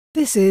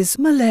This is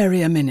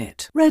Malaria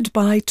Minute, read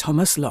by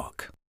Thomas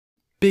Locke.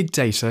 Big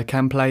data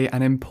can play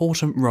an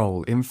important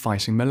role in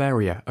fighting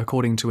malaria,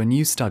 according to a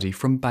new study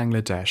from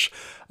Bangladesh.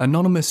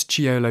 Anonymous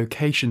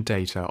geolocation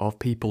data of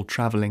people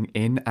travelling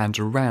in and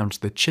around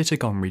the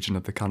Chittagong region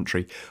of the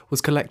country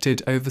was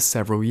collected over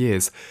several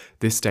years.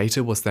 This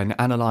data was then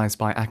analysed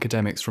by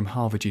academics from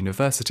Harvard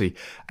University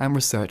and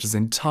researchers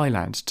in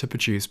Thailand to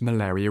produce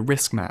malaria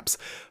risk maps.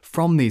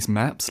 From these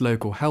maps,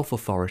 local health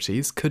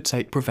authorities could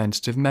take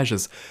preventative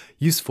measures,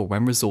 useful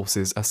when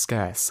resources are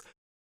scarce.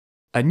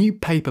 A new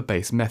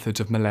paper-based method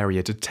of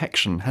malaria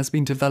detection has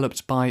been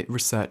developed by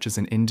researchers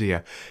in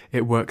India.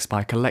 It works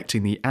by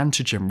collecting the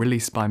antigen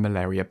released by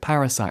malaria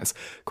parasites,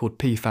 called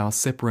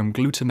p-phalcyparum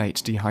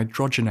glutamate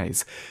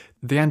dehydrogenase.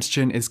 The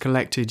antigen is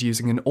collected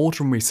using an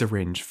ordinary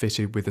syringe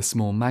fitted with a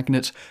small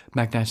magnet,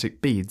 magnetic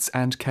beads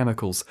and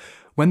chemicals.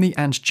 When the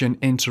antigen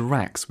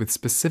interacts with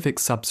specific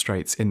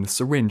substrates in the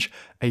syringe,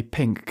 a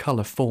pink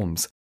colour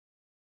forms.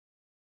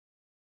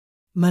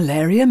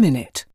 Malaria Minute.